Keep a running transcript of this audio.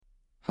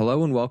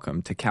Hello and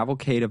welcome to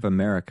Cavalcade of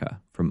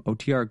America from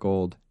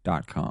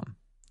OTRGold.com.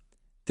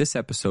 This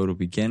episode will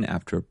begin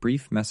after a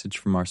brief message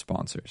from our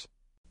sponsors.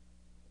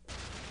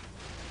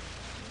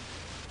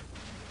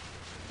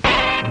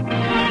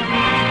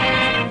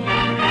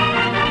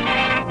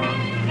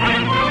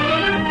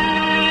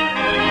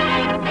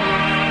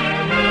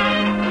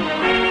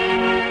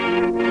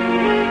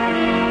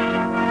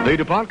 The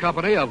DuPont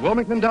Company of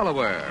Wilmington,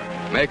 Delaware,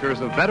 makers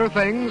of better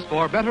things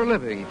for better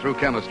living through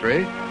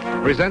chemistry,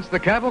 presents the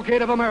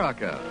Cavalcade of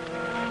America.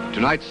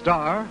 Tonight's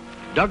star,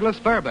 Douglas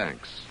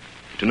Fairbanks.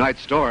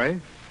 Tonight's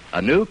story,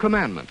 A New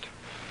Commandment.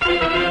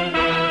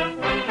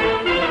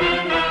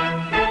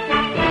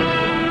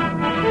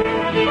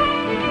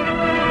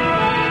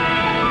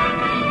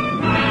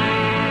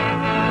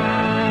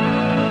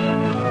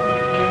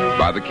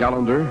 By the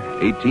calendar,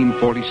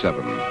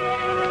 1847.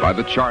 By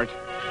the chart,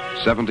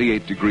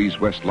 78 degrees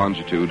west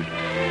longitude,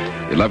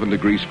 11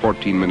 degrees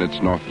 14 minutes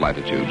north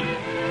latitude.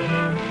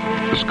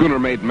 The schooner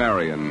Maid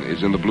Marian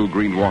is in the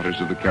blue-green waters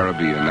of the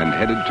Caribbean and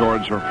headed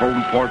towards her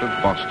home port of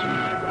Boston.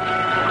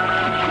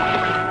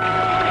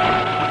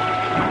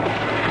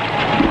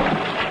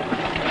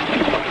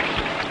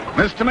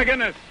 Mr.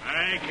 McGinnis.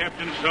 Aye,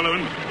 Captain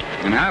Sullivan.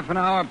 In half an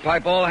hour,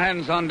 pipe all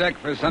hands on deck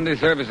for Sunday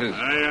services.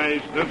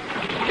 Aye, sir.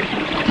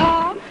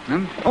 Tom?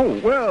 Oh,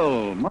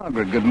 well,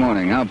 Margaret, good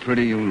morning. How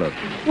pretty you look.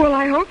 Well,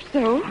 I hope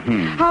so.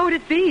 How would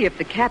it be if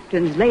the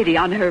captain's lady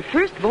on her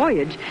first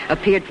voyage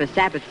appeared for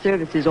Sabbath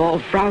services all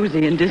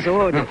frowsy and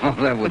disordered? Oh,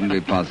 that wouldn't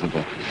be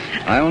possible.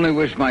 I only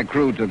wish my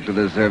crew took to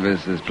the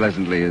service as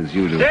pleasantly as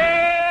you do.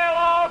 Sail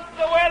off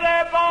the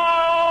weather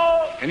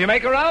bow! Can you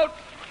make her out?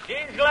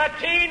 She's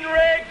lateen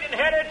rigged and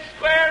headed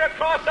square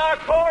across our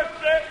course,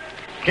 sir.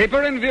 Keep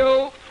her in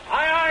view.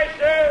 Aye,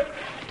 sir.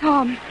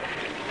 Tom,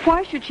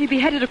 why should she be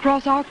headed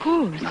across our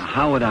course? Now,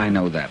 how would I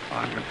know that,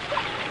 Margaret?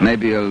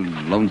 Maybe a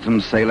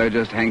lonesome sailor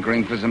just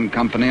hankering for some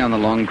company on the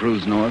long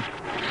cruise north?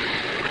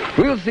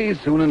 We'll see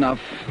soon enough.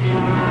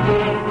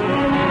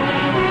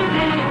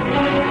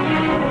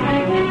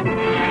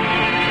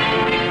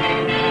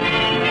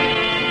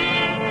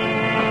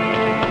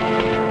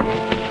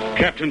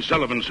 Captain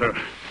Sullivan, sir.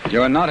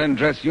 You're not in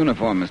dress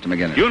uniform, Mr.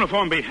 McGinnis.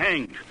 Uniform be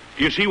hanged.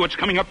 Do you see what's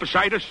coming up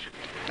beside us?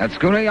 That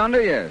schooner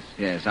yonder, yes.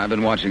 Yes, I've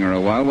been watching her a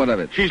while. What of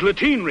it? She's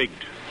lateen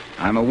rigged.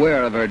 I'm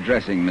aware of her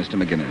dressing,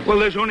 Mr. McGinnis. Well,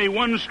 there's only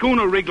one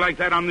schooner rigged like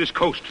that on this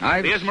coast.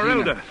 The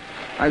Esmeralda.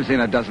 I've seen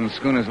a dozen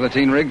schooners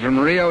lateen rigged from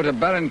Rio to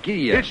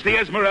Barranquilla. It's the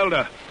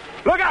Esmeralda.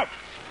 Look out!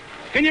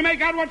 Can you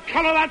make out what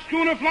color that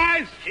schooner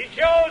flies? She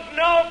shows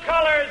no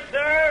colors,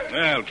 sir.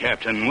 Well,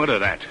 Captain, what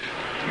of that?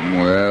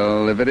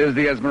 Well, if it is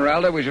the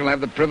Esmeralda, we shall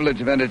have the privilege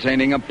of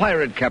entertaining a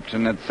pirate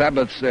captain at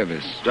Sabbath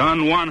service.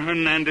 Don Juan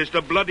Hernandez,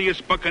 the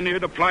bloodiest buccaneer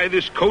to ply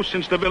this coast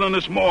since the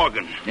villainous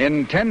Morgan.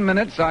 In 10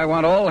 minutes, I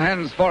want all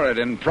hands forward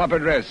in proper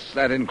dress.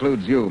 That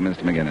includes you,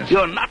 Mr. McGinnis.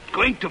 You're not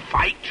going to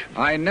fight?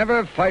 I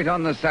never fight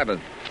on the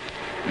Sabbath.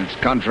 It's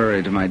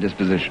contrary to my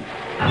disposition.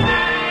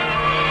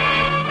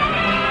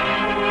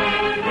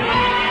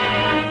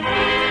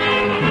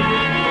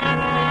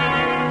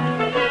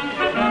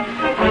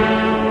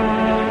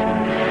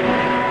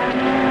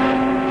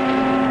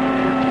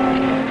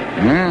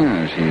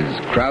 Yeah,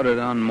 she's crowded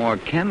on more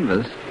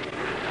canvas.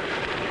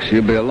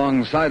 She'll be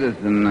alongside us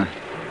in a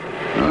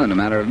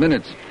matter of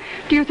minutes.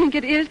 Do you think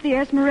it is the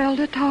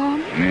Esmeralda,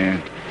 Tom?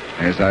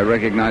 Yes, I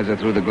recognize her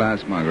through the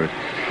glass, Margaret.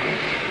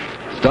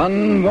 It's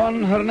Don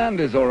Juan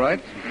Hernandez, all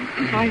right.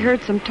 I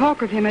heard some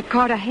talk of him at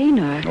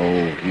Cartagena.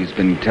 Oh, he's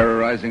been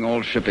terrorizing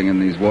all shipping in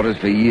these waters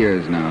for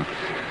years now.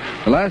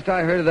 The last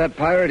I heard of that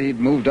pirate, he'd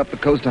moved up the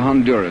coast to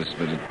Honduras,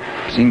 but it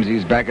seems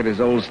he's back at his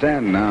old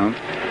stand now.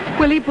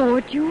 Will he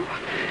board you?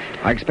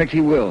 I expect he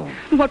will.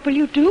 What will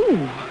you do?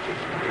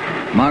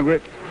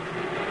 Margaret,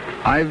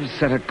 I've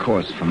set a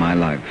course for my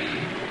life.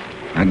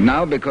 And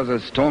now, because a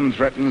storm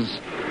threatens,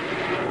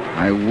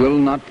 I will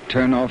not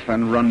turn off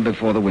and run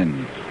before the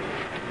wind.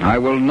 I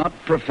will not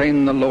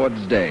profane the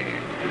Lord's day.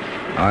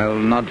 I'll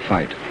not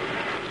fight.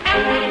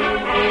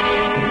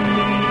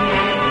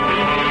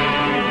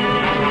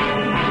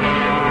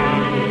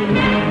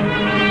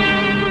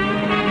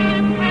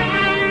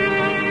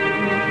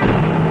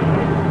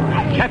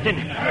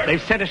 Captain,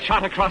 they've sent a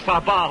shot across our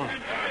bow.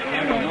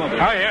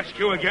 I ask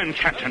you again,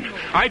 Captain.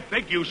 I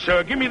beg you,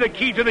 sir, give me the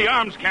key to the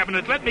arms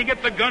cabinet. Let me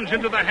get the guns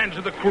into the hands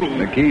of the crew.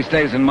 The key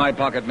stays in my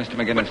pocket, Mr.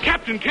 McGinnis. But,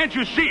 Captain, can't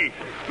you see?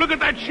 Look at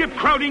that ship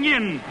crowding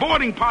in.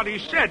 Boarding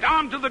parties set,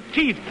 armed to the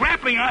teeth,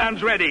 grappling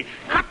irons ready.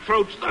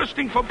 Cutthroats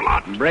thirsting for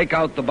blood. Break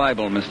out the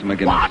Bible, Mr.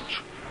 McGinnis. What?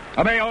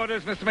 Obey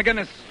orders, Mr.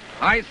 McGinnis.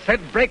 I said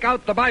break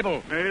out the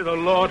Bible. May the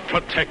Lord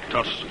protect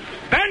us.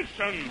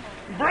 Benson,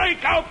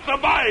 break out the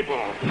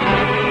Bible.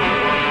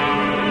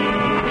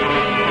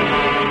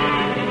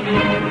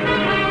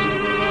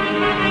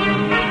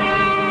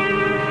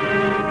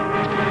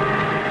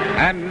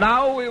 And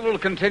now we will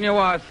continue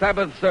our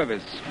Sabbath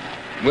service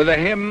with a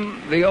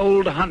hymn, The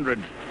Old 100.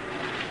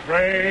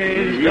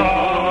 Praise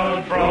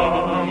God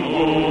from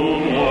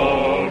whom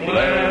all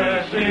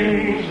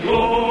blessings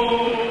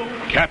flow.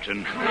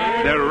 Captain,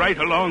 they're right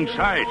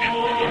alongside.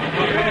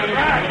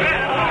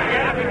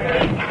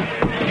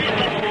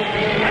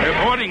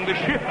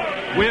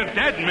 We're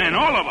dead men,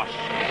 all of us.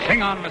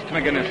 Sing on, Mr.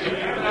 McGinnis.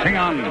 Sing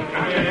on.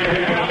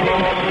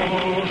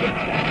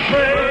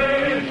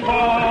 Praise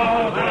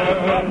Father.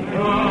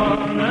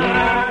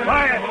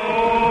 Quiet!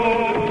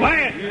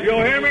 Quiet!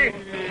 You hear me?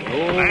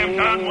 I am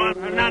Don Juan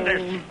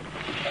Hernandez.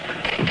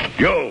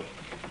 You.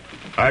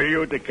 Are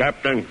you the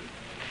captain?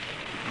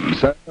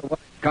 Sir,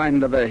 what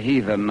kind of a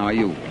heathen are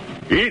you?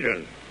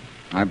 Heathen?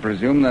 I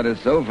presume that is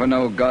so, for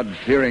no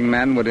God-fearing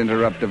man would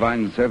interrupt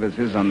divine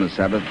services on the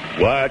Sabbath.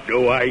 What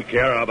do I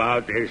care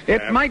about this?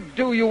 It might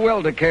do you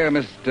well to care,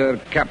 Mr.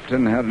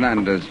 Captain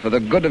Hernandez, for the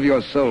good of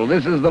your soul.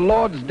 This is the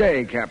Lord's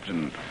day,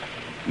 Captain.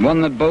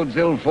 One that bodes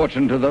ill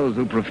fortune to those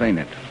who profane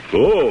it.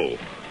 Oh,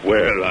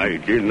 well, I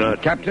did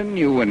not... Captain,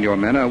 you and your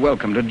men are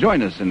welcome to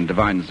join us in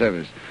divine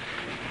service.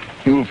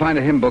 You will find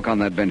a hymn book on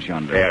that bench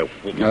yonder.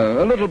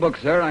 A little book,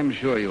 sir, I'm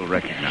sure you'll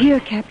recognize. Here,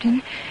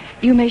 Captain.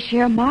 You may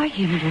share my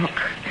hymn book.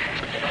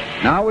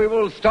 Now we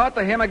will start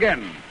the hymn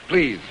again,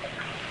 please.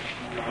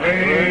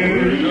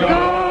 Praise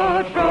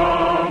God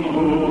from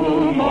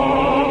whom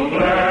all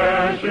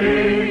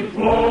blessings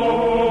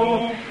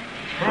flow.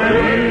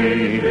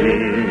 Praise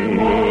Him,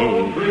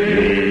 all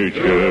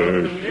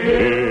creatures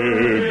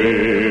here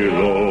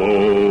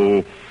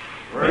below.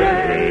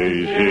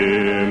 Praise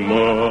Him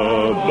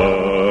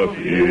above,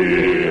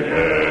 ye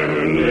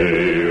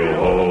heavenly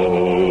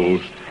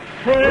host.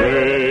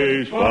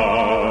 Praise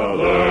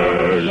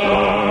Father,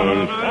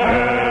 Son,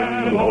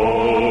 and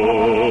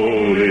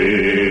Holy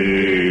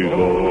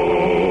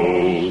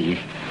Ghost.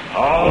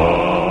 Amen.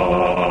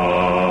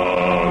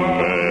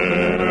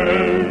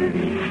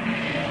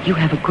 You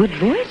have a good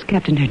voice,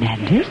 Captain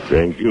Hernandez.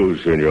 Thank you,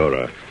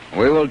 Senora.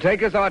 We will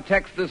take as our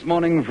text this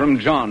morning from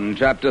John,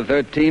 chapter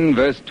 13,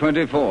 verse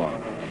 24.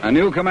 A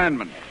new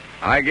commandment.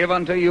 I give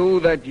unto you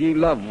that ye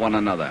love one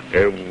another.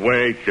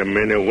 Wait a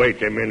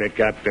minute,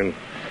 Captain.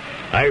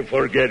 I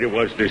forget it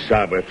was the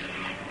Sabbath.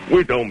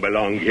 We don't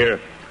belong here.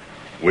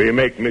 We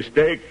make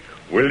mistake.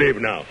 We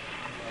leave now.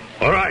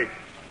 All right.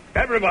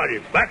 Everybody,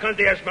 back on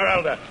the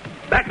Esmeralda.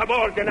 Back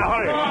aboard in a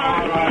hurry.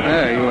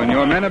 You and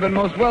your men have been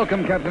most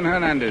welcome, Captain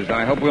Hernandez.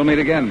 I hope we'll meet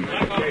again.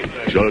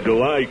 So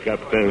do I,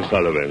 Captain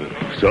Sullivan.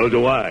 So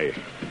do I.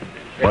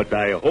 But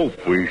I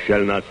hope we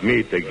shall not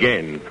meet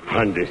again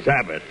on the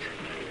Sabbath.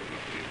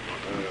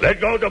 Let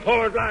go the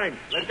forward line.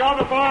 Let go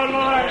the forward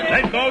line.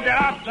 Let go the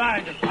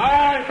outside.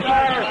 Aye,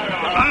 sir.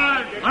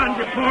 Aye, on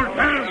the port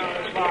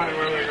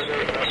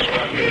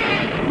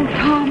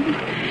Oh,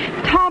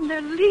 Tom,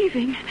 they're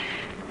leaving.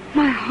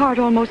 My heart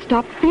almost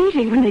stopped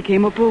beating when they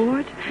came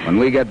aboard. When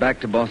we get back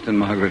to Boston,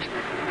 Margaret,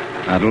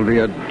 that'll be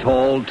a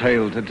tall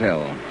tale to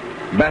tell.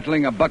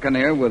 Battling a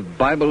buccaneer with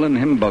Bible and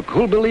hymn book.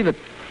 Who'll believe it?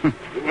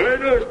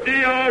 Buenos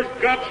dias,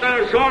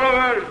 Captain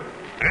Sullivan,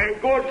 and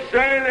good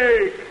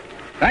sailing.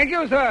 Thank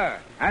you, sir.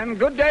 And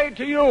good day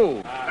to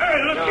you.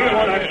 Hey, look here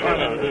what I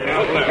found.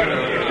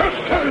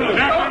 Captain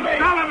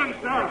Sullivan,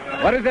 sir.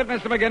 What is it,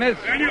 Mr. McGinnis?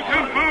 Can you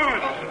come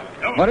forward?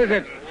 What is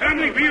it?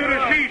 Something for you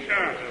to see,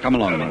 sir. Come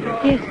along,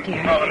 Margaret. Yes,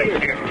 dear.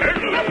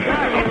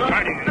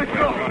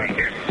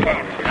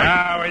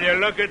 Now, will you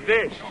look at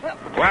this?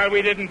 While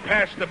we didn't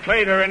pass the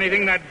plate or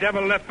anything, that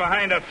devil left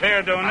behind a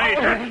fair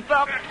donation.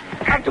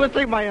 I'm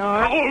twisting my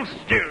arm. Hold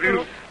still,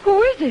 you.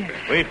 Who is it?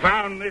 We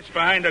found this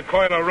behind a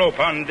coil of rope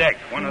on deck,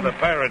 one of the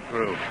pirate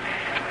crew.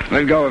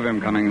 Let go of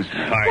him, Cummings.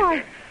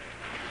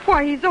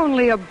 Why, he's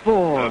only a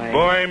boy. A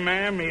boy,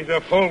 ma'am? He's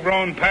a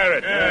full-grown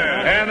pirate.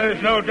 And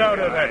there's no doubt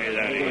of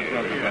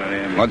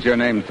that. What's your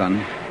name,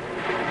 son?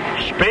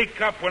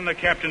 Speak up when the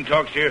captain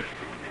talks to you.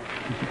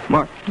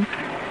 Martin.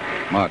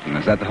 Martin.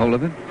 Is that the whole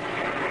of it?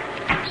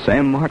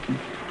 Sam Martin.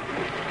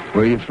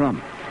 Where are you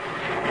from?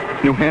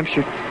 New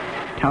Hampshire.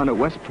 Town at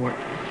Westport.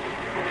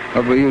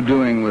 What were you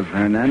doing with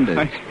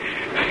Hernandez?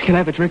 Can I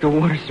have a drink of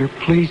water, sir,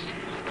 please?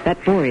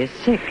 That boy is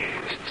sick.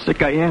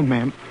 Sick I am,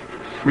 ma'am.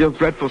 Real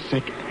dreadful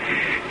sick.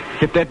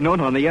 If they'd known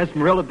on the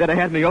Esmeralda, they'd have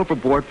had me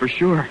overboard for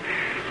sure.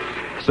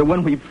 So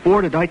when we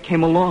boarded, I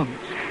came along.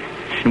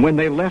 And when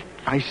they left,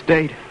 I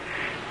stayed.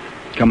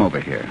 Come over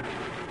here.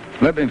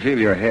 Let me feel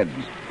your head.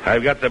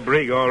 I've got the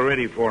brig all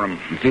ready for him.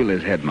 Feel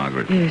his head,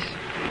 Margaret. Yes.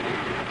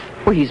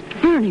 Well, he's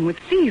burning with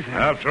fever.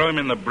 I'll throw him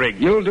in the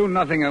brig. You'll do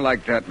nothing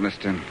like that,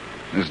 mister.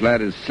 This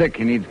lad is sick.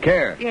 He needs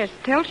care. Yes,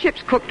 tell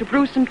ship's cook to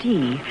brew some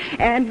tea.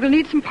 And we'll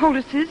need some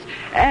poultices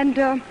and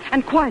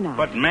quinine.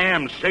 But,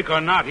 ma'am, sick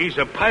or not, he's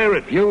a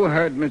pirate. You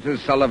heard Mrs.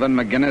 Sullivan,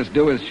 McGinnis.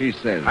 Do as she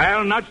says.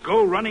 I'll not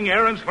go running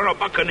errands for a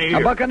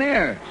buccaneer. A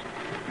buccaneer?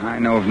 I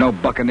know of no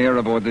buccaneer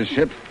aboard this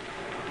ship.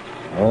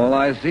 All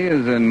I see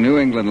is a New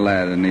England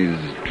lad, and he's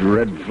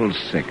dreadful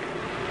sick.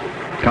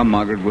 Come,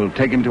 Margaret, we'll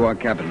take him to our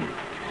cabin.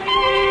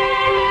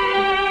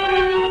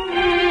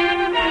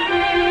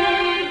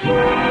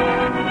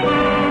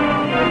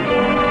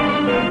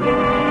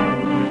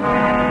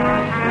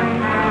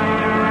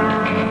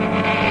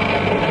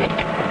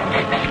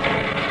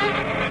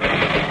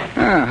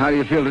 How do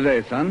you feel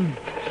today, son?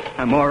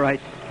 I'm all right,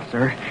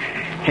 sir.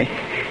 Hey,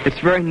 it's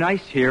very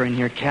nice here in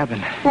your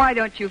cabin. Why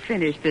don't you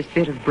finish this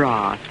bit of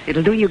broth?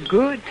 It'll do you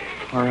good.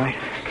 All right.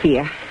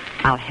 Here,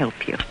 I'll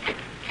help you.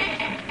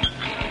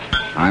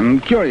 I'm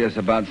curious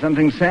about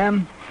something,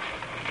 Sam.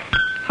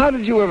 How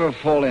did you ever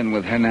fall in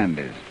with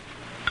Hernandez?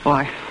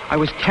 Well, I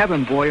was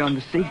cabin boy on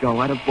the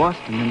Seagull out of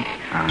Boston, and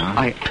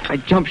I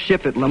jumped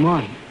ship at Le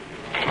Mans.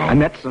 I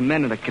met some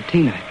men at a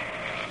cantina.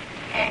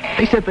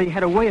 They said they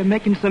had a way of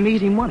making some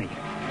easy money.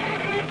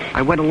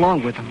 I went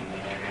along with them.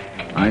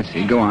 I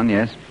see. Go on,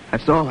 yes.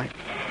 That's all. I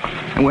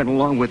went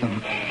along with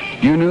them.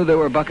 You knew they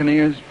were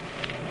buccaneers?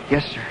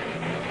 Yes, sir.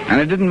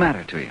 And it didn't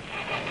matter to you?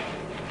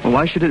 Well,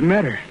 why should it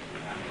matter?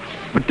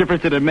 What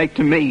difference did it make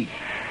to me?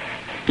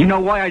 You know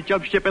why I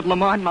jumped ship at Le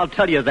Mans? I'll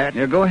tell you that.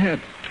 Yeah, go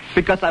ahead.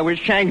 Because I was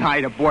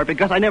shanghaied aboard,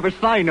 because I never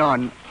signed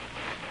on.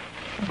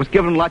 I was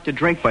given lots of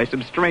drink by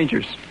some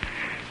strangers.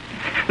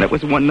 That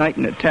was one night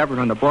in a tavern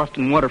on the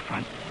Boston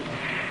waterfront.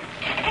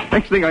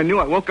 Next thing I knew,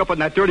 I woke up on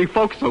that dirty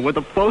forecastle with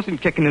a bosun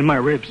kicking in my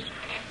ribs.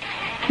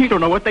 You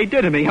don't know what they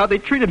did to me, how they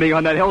treated me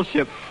on that hell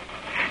ship.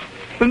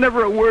 There's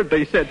never a word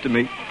they said to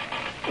me.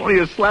 Only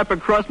a slap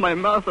across my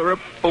mouth or a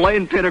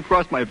belaying pin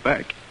across my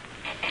back.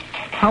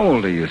 How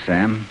old are you,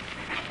 Sam?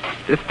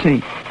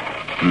 15.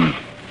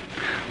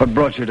 What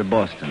brought you to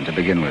Boston to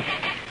begin with?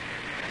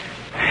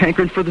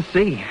 Hankering for the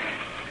sea.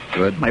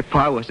 Good. My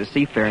pa was a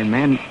seafaring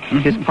man.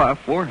 His pa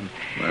for him.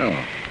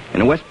 Well. In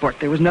the Westport,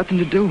 there was nothing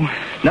to do.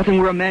 Nothing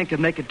where a man could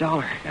make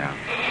 $1.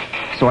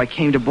 Yeah. So I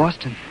came to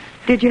Boston.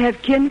 Did you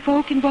have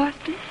kinfolk in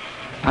Boston?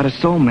 Not a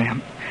soul,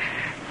 ma'am.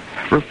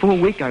 For a full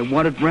week, I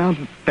wandered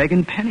round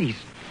begging pennies.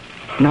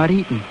 Not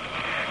eating.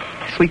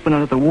 Sleeping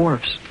under the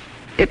wharves.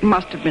 It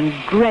must have been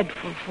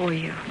dreadful for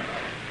you.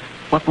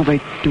 What will they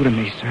do to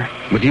me, sir?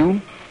 With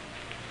you?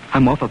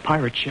 I'm off a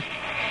pirate ship.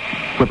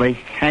 Will they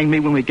hang me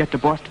when we get to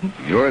Boston?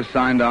 You're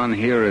signed on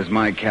here as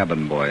my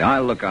cabin boy.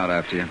 I'll look out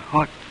after you.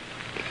 Oh,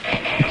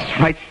 it's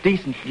right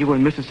decent you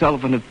and Mrs.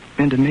 Sullivan have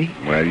been to me.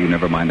 Well, you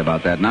never mind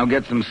about that. Now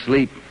get some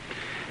sleep.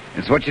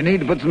 It's what you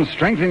need to put some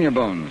strength in your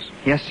bones.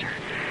 Yes, sir.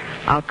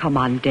 I'll come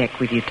on deck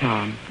with you,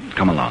 Tom.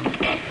 Come along.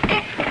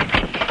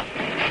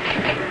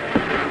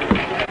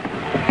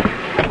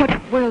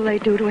 What will they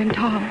do to him,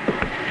 Tom?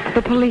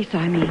 The police,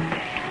 I mean.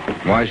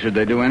 Why should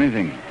they do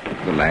anything?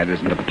 The lad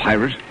isn't a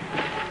pirate.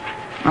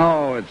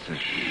 Oh, it's a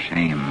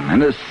shame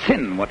and a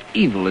sin what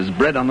evil is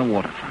bred on the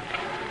waterfront.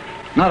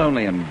 Not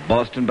only in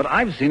Boston, but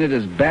I've seen it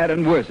as bad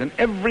and worse in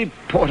every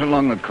port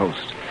along the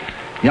coast.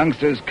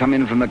 Youngsters come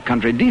in from the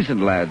country,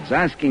 decent lads,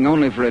 asking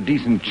only for a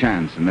decent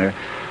chance, and they're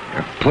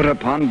put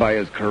upon by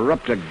as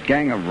corrupt a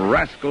gang of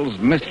rascals,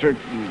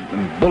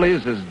 and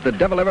bullies as the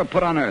devil ever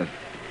put on earth.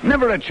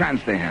 Never a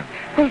chance they have.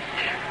 Well,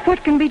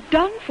 what can be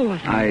done for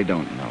them? I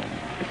don't know.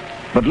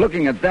 But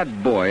looking at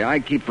that boy, I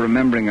keep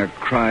remembering a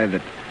cry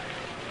that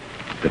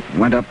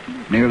went up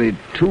nearly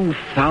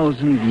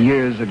 2,000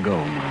 years ago,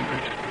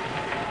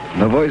 Margaret.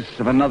 The voice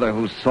of another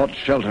who sought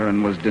shelter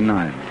and was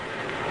denied.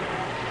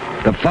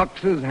 The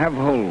foxes have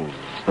holes,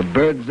 the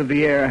birds of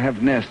the air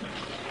have nests,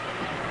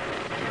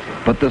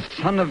 but the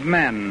Son of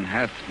Man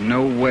hath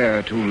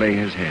nowhere to lay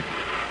his head.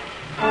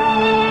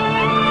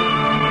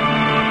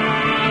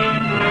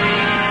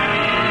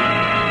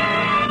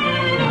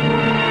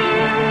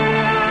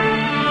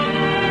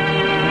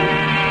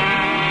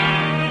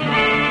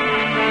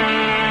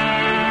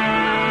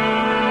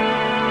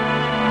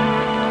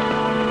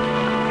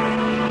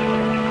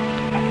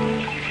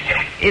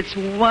 It's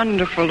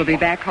wonderful to be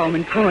back home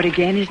in port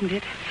again, isn't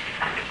it?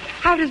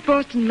 How does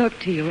Boston look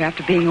to you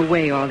after being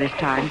away all this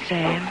time,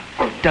 Sam?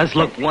 It does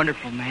look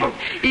wonderful, ma'am.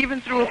 Even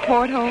through a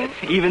porthole?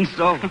 Even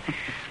so.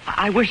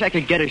 I wish I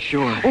could get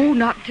ashore. Oh,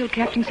 not until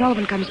Captain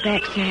Sullivan comes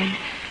back, Sam.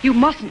 You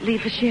mustn't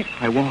leave the ship.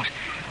 I won't.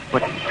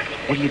 But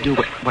what do you do?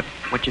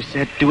 What you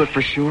said? Do it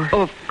for sure?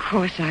 Oh, of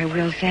course I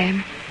will,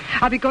 Sam.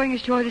 I'll be going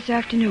ashore this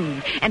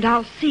afternoon, and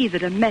I'll see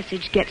that a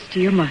message gets to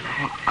your mother.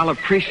 I'll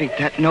appreciate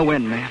that no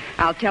end, ma'am.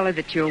 I'll tell her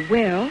that you're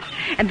well,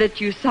 and that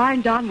you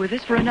signed on with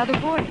us for another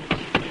voyage.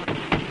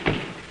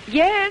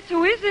 Yes,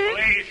 who is it?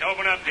 Please,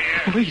 open up,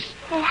 dear. Please.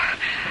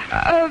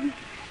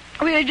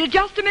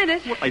 Just a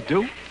minute. What I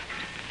do?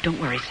 Don't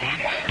worry, Sam.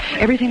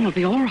 Everything will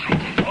be all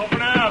right.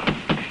 Open up.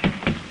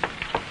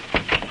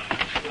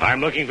 I'm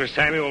looking for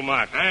Samuel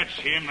Martin. That's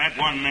him, that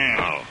one man.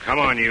 Oh, come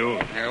on, you.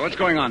 What's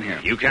going on here?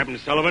 You Captain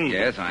Sullivan?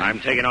 Yes, I'm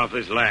taking off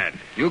this lad.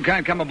 You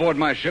can't come aboard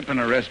my ship and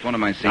arrest one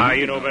of my seamen. Ah,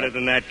 you know better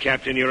than that,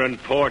 Captain. You're in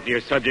port and you're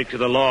subject to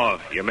the law.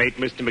 Your mate,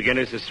 Mr.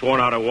 McGinnis, has sworn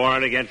out a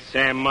warrant against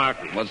Sam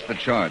Martin. What's the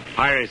charge?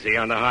 Piracy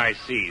on the high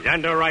seas.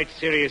 And a right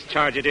serious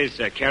charge it is,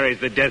 sir. Carries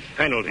the death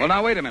penalty. Well,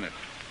 now, wait a minute.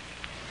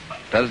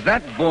 Does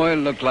that boy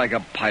look like a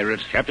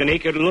pirate? Captain, he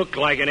could look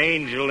like an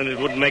angel and it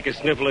wouldn't make a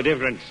sniffle of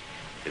difference.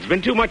 There's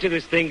been too much of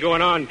this thing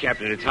going on,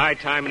 Captain. It's high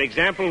time an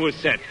example was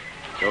set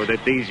so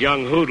that these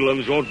young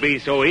hoodlums won't be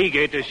so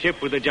eager to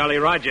ship with the Jolly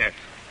Roger.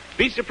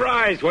 Be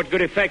surprised what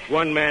good effect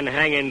one man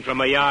hanging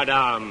from a yard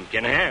arm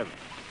can have.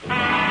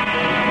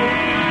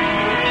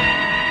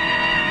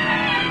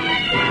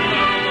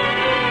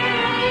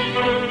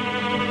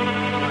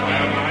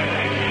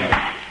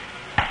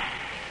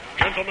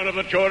 Gentlemen of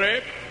the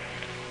jury,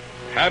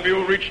 have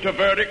you reached a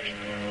verdict?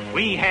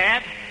 We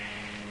have.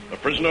 The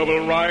prisoner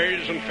will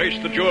rise and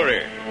face the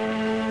jury.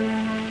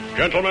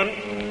 Gentlemen,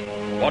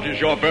 what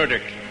is your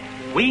verdict?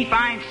 we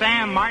find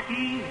Sam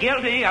Martin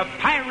guilty of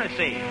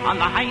piracy on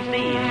the high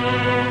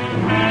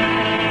seas.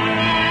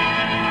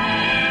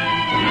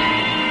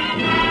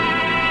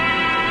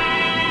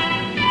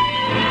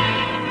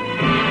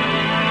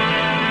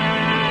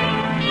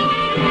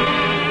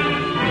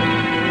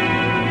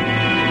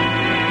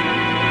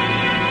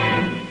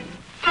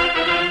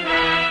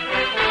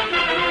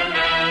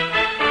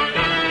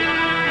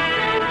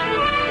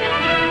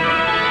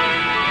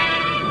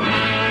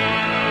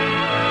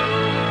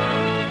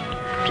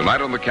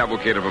 Tonight on the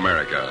Cavalcade of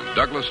America,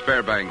 Douglas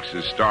Fairbanks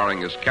is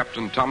starring as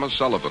Captain Thomas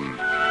Sullivan,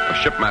 a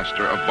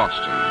shipmaster of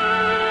Boston.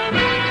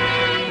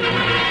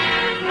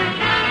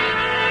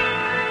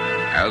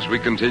 As we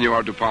continue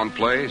our DuPont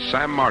play,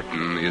 Sam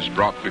Martin is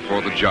brought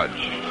before the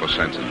judge for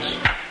sentence.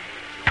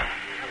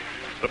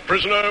 The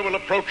prisoner will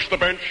approach the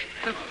bench.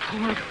 The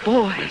poor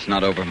boy. It's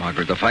not over,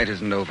 Margaret. The fight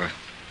isn't over.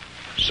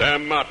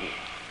 Sam Martin,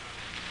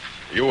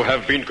 you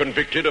have been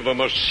convicted of a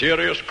most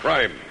serious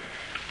crime.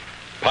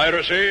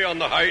 Piracy on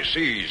the high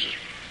seas.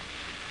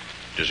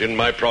 It is in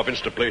my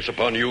province to place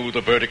upon you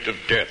the verdict of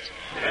death.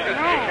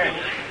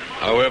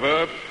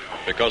 However,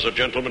 because a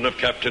gentleman of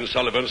Captain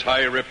Sullivan's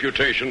high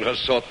reputation has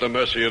sought the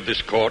mercy of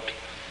this court,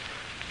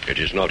 it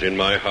is not in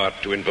my heart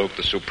to invoke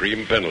the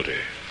supreme penalty.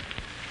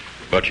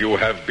 But you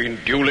have been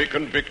duly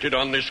convicted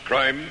on this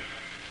crime,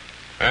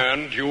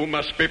 and you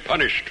must be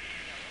punished.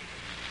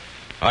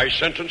 I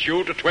sentence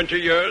you to 20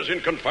 years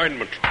in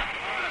confinement.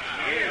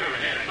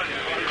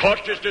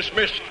 Court is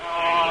dismissed.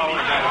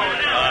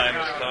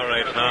 I'm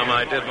sorry, Tom.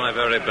 I did my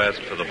very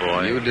best for the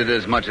boy. You did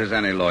as much as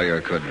any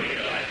lawyer could.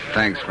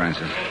 Thanks,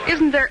 Francis.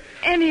 Isn't there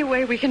any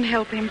way we can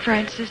help him,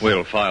 Francis?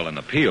 We'll file an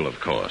appeal, of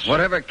course.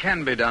 Whatever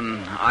can be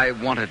done, I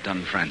want it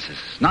done, Francis.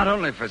 Not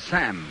only for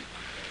Sam,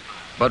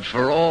 but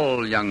for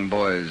all young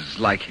boys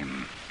like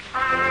him.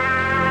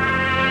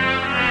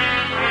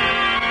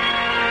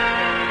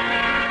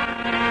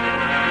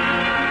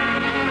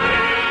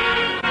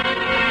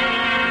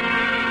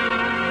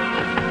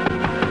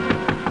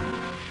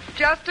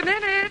 Just a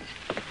minute.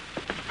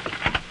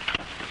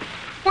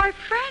 Why,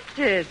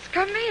 Francis,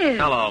 come in.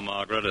 Hello,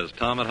 Margaret. Is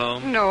Tom at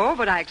home? No,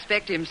 but I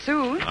expect him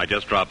soon. I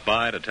just dropped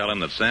by to tell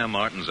him that Sam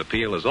Martin's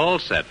appeal is all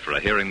set for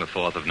a hearing the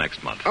 4th of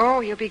next month. Oh,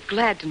 he'll be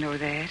glad to know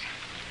that.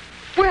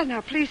 Well,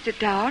 now, please sit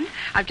down.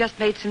 I've just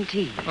made some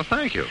tea. Well,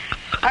 thank you.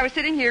 I was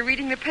sitting here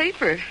reading the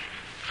paper.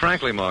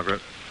 Frankly,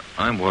 Margaret,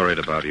 I'm worried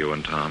about you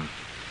and Tom.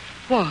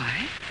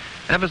 Why?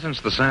 Ever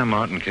since the Sam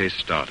Martin case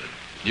started,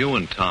 you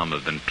and Tom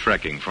have been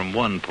trekking from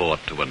one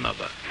port to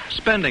another,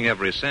 spending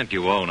every cent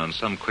you own on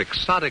some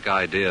quixotic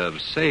idea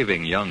of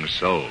saving young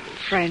souls.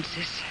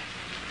 Francis,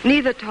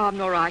 neither Tom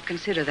nor I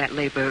consider that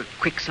labor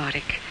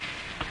quixotic.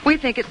 We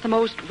think it's the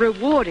most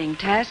rewarding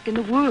task in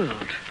the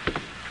world.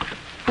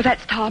 Well,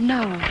 that's Tom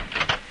now.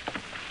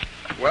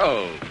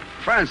 Well,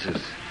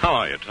 Francis. How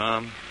are you,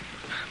 Tom?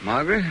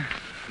 Margaret?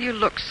 You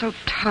look so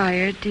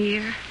tired,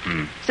 dear.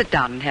 Sit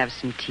down and have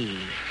some tea.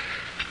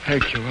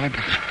 Thank you.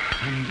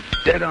 I'm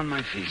dead on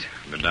my feet.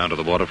 Been down to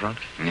the waterfront?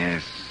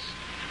 Yes.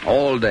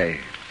 All day.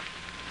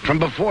 From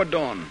before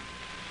dawn.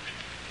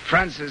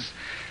 Francis,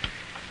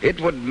 it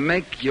would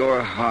make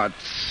your heart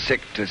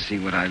sick to see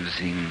what I've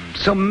seen.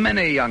 So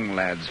many young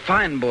lads,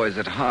 fine boys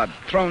at heart,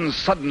 thrown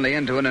suddenly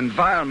into an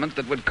environment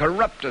that would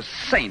corrupt a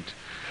saint.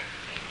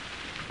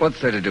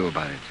 What's there to do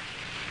about it?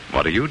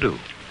 What do you do?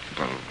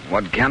 Well,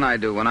 what can I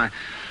do? When I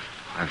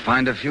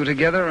find a few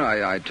together,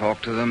 I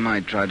talk to them, I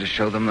try to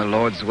show them the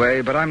Lord's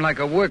way, but I'm like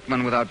a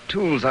workman without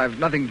tools. I've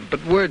nothing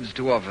but words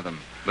to offer them.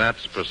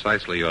 That's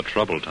precisely your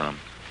trouble, Tom.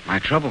 My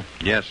trouble?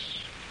 Yes.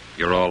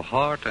 You're all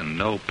heart and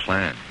no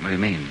plan. What do you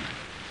mean?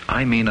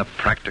 I mean a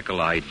practical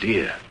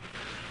idea.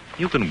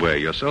 You can wear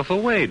yourself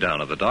away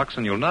down at the docks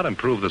and you'll not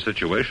improve the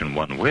situation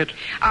one whit.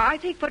 I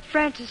think what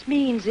Francis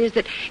means is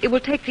that it will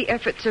take the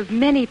efforts of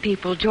many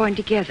people joined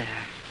together.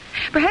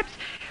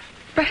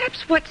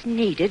 Perhaps what's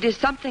needed is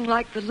something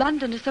like the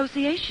London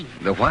Association.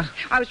 The what?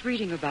 I was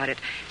reading about it.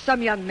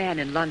 Some young man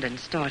in London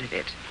started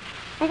it.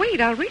 Well, wait,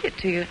 I'll read it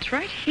to you. It's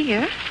right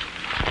here.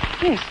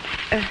 Yes.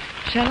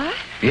 Shall I?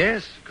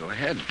 Yes, go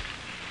ahead.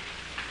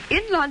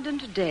 In London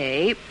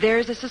today, there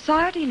is a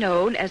society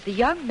known as the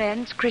Young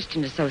Men's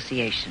Christian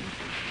Association.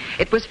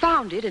 It was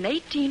founded in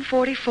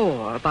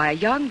 1844 by a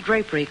young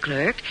drapery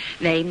clerk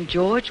named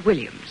George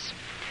Williams.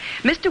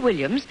 Mr.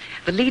 Williams,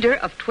 the leader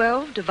of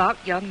 12 devout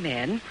young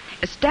men,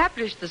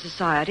 established the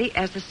society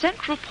as the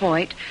central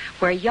point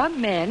where young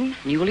men,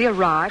 newly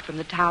arrived from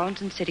the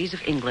towns and cities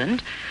of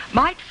England,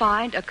 might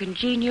find a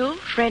congenial,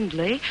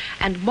 friendly,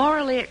 and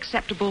morally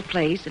acceptable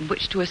place in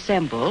which to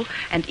assemble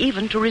and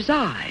even to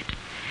reside.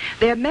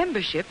 Their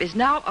membership is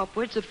now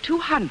upwards of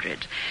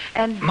 200,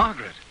 and...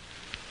 Margaret,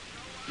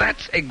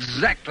 that's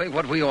exactly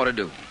what we ought to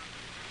do.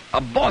 A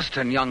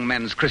Boston Young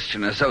Men's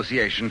Christian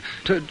Association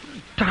to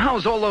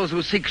house all those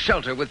who seek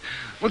shelter with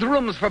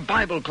rooms for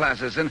Bible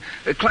classes and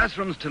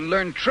classrooms to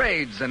learn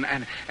trades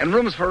and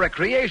rooms for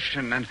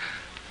recreation. And,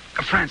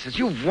 Francis,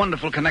 you've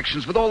wonderful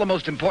connections with all the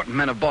most important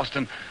men of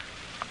Boston.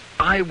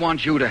 I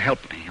want you to help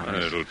me.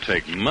 It'll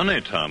take money,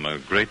 Tom, a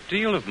great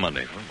deal of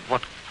money.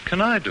 What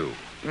can I do?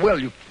 Well,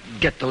 you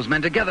get those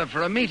men together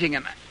for a meeting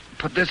and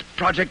put this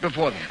project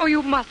before them. Oh,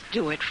 you must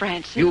do it,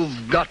 Francis.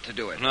 You've got to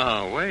do it.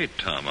 No, wait,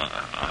 Tom.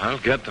 I'll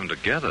get them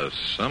together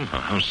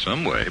somehow,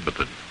 some way, but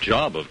the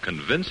job of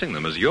convincing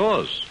them is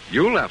yours.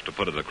 You'll have to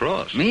put it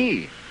across.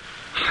 Me?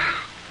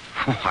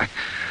 Oh,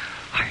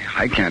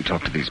 I can't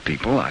talk to these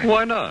people.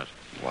 Why not?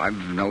 Well,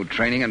 I've no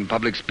training in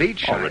public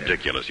speech. Oh,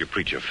 ridiculous. You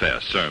preach a fair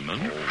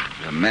sermon.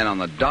 The men on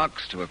the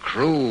docks to a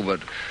crew,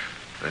 but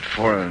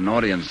for an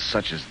audience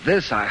such as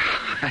this, I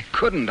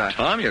couldn't.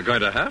 Tom, you're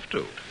going to have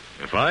to.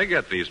 If I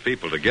get these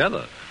people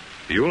together,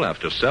 you'll have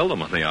to sell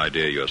them on the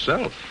idea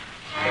yourself.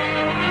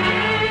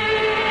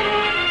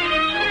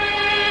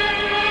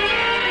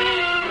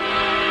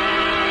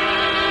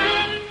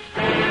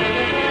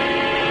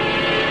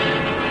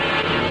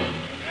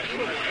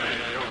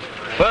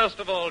 First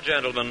of all,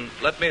 gentlemen,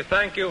 let me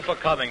thank you for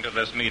coming to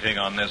this meeting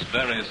on this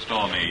very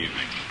stormy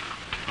evening.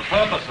 The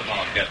purpose of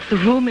our getting... The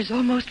room is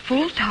almost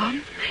full,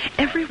 Tom.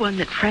 Everyone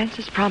that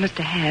Francis promised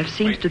to have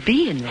seems to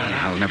be in there.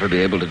 I'll never be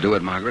able to do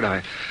it,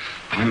 Margaret.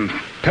 I'm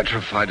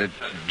petrified at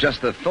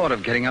just the thought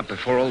of getting up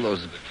before all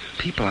those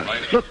people.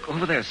 Look,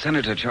 over there,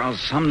 Senator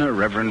Charles Sumner,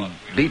 Reverend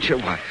Beecher.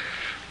 Why,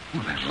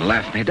 they'll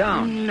laugh me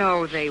down.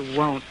 No, they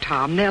won't,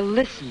 Tom. They'll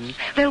listen.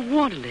 They'll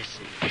want to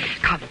listen.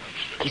 Come,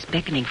 he's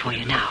beckoning for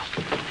you now.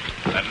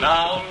 And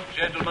now,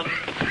 gentlemen,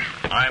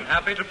 I'm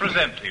happy to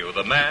present to you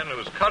the man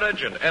whose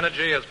courage and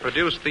energy has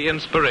produced the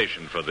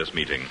inspiration for this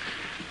meeting,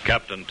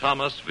 Captain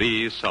Thomas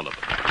V. Sullivan.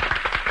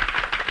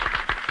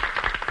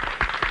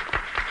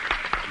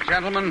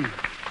 Gentlemen,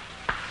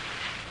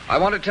 I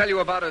want to tell you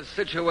about a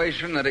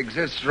situation that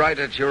exists right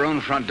at your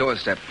own front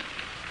doorstep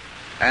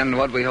and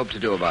what we hope to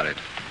do about it.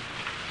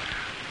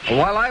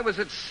 While I was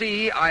at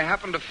sea, I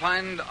happened to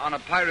find on a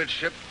pirate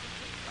ship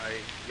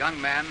a young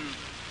man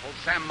called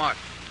Sam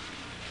Martin.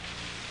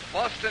 The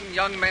Boston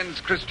Young Men's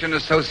Christian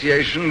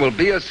Association will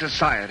be a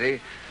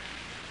society,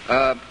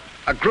 a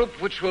group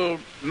which will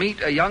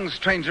meet a young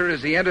stranger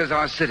as he enters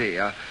our city,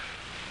 a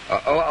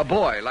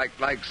boy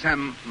like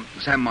Sam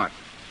Martin.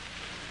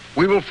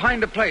 We will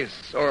find a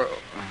place, or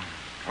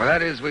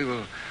that is, we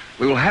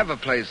will have a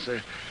place, a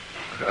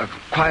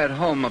quiet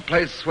home, a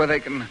place where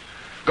they can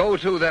go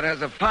to that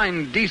has a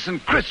fine,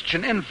 decent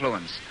Christian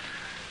influence.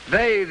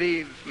 They,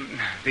 the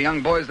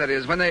young boys, that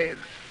is, when they,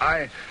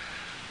 I'm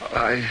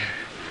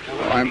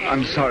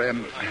sorry,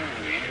 I'm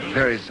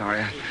very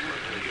sorry.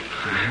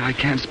 I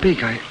can't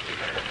speak. I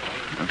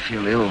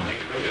feel ill.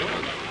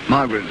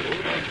 Margaret.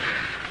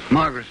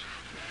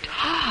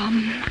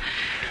 Tom.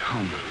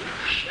 Home.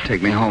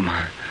 Take me home.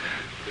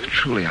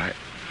 Truly,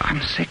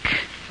 I'm sick.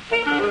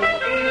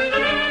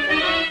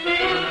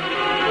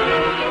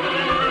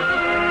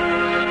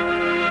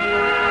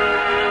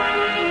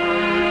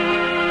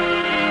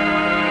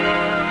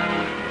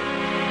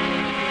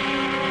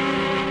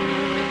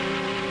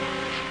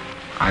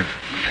 I've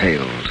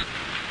failed.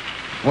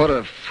 What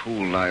a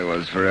fool I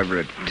was for ever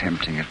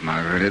attempting it,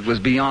 Margaret. It was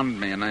beyond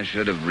me, and I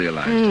should have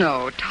realized.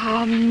 No,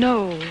 Tom,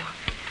 no.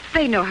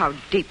 They know how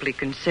deeply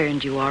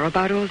concerned you are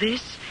about all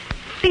this.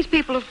 These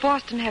people of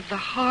Boston have the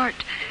heart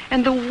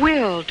and the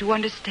will to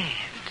understand.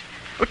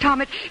 Oh,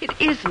 Tom, it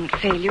isn't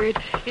failure.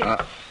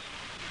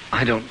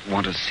 I don't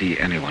want to see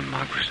anyone,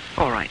 Margaret.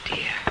 All right,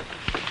 dear.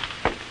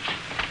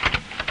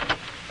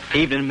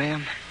 Evening,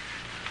 ma'am.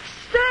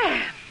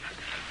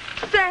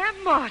 Sam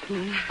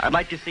Martin. I'd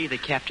like to see the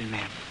captain,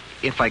 ma'am,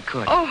 if I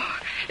could.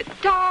 Oh,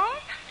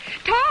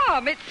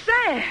 Tom, it's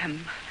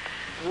Sam.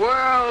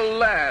 Well,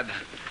 lad.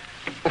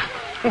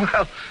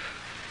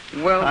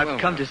 Well,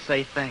 I've come to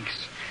say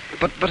thanks.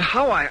 But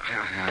how?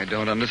 I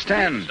don't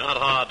understand. It's not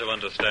hard to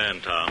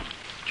understand, Tom.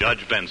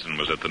 Judge Benson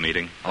was at the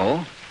meeting.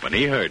 Oh? When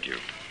he heard you,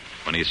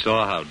 when he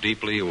saw how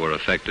deeply you were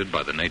affected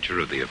by the nature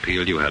of the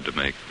appeal you had to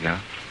make. Yeah?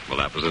 Well,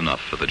 that was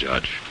enough for the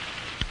judge.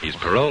 He's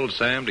paroled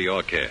Sam to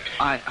your care.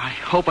 I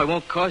hope I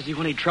won't cause you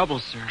any trouble,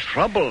 sir.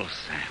 Trouble,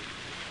 Sam?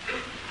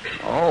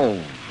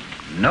 Oh,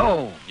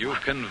 no. You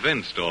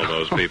convinced all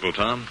those people,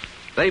 Tom.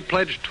 They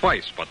pledged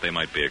twice what they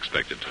might be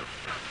expected to.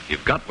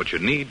 You've got what you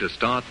need to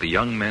start the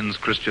Young Men's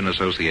Christian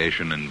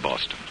Association in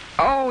Boston.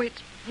 Oh,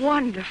 it's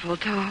wonderful,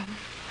 Tom.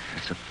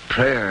 It's a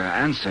prayer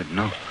answered,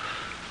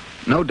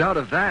 no doubt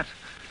of that.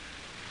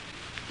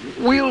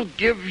 We'll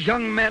give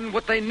young men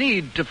what they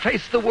need to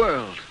face the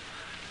world.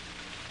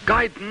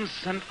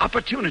 Guidance and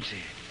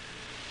opportunity.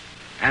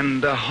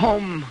 And a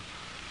home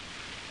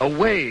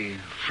away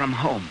from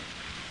home.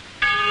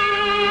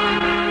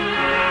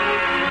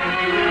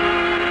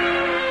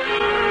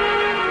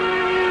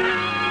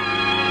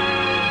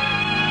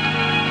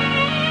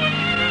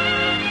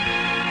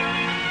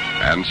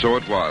 And so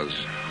it was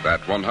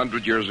that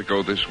 100 years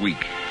ago this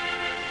week,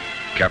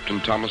 Captain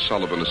Thomas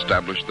Sullivan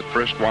established the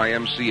first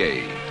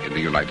YMCA in the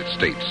United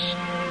States.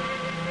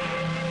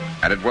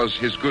 And it was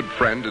his good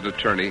friend and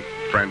attorney,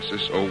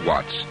 Francis O.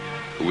 Watts,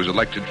 who was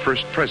elected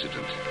first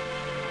president.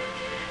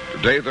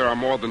 Today there are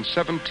more than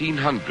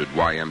 1,700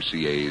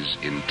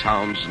 YMCAs in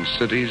towns and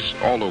cities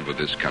all over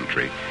this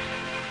country.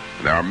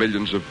 And there are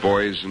millions of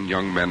boys and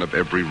young men of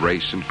every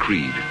race and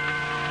creed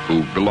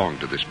who belong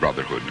to this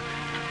brotherhood.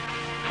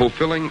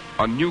 fulfilling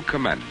a new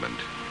commandment.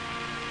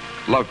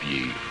 Love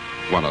ye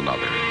one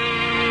another.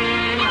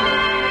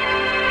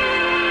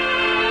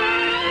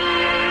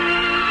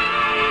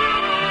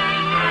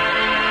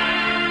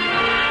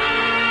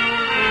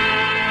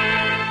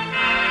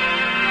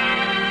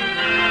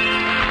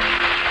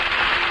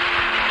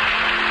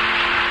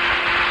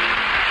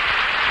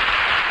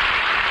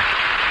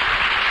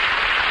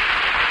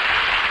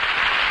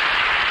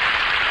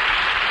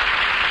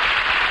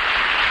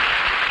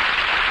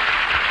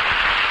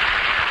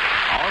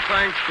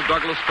 Thanks to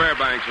Douglas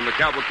Fairbanks and the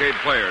Cavalcade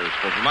Players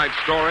for tonight's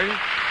story,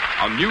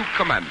 A New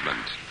Commandment.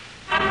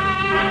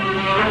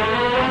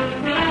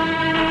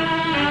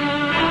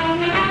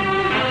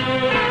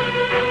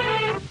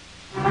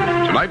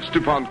 Tonight's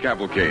DuPont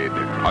Cavalcade,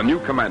 A New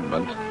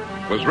Commandment,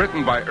 was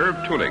written by Irv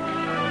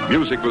Tunick.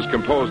 Music was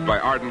composed by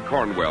Arden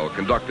Cornwell,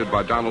 conducted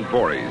by Donald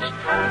Voorhees.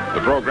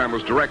 The program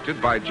was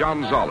directed by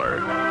John Zoller.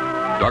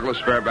 Douglas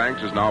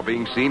Fairbanks is now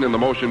being seen in the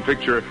motion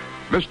picture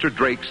Mr.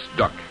 Drake's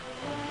Duck.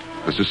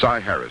 This is Cy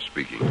Harris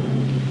speaking.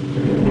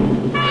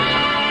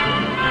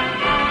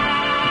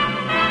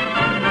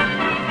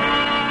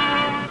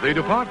 The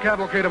DuPont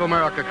Cavalcade of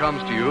America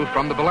comes to you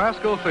from the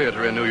Belasco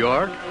Theater in New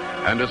York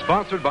and is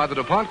sponsored by the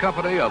DuPont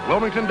Company of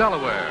Wilmington,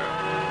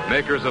 Delaware,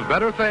 makers of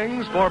better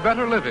things for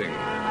better living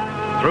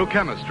through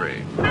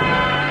chemistry.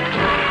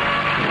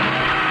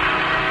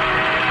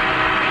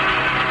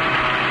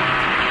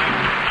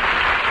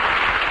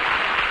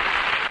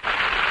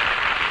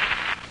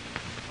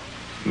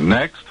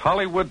 Next,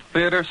 Hollywood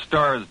Theater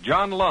stars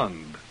John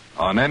Lund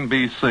on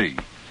NBC.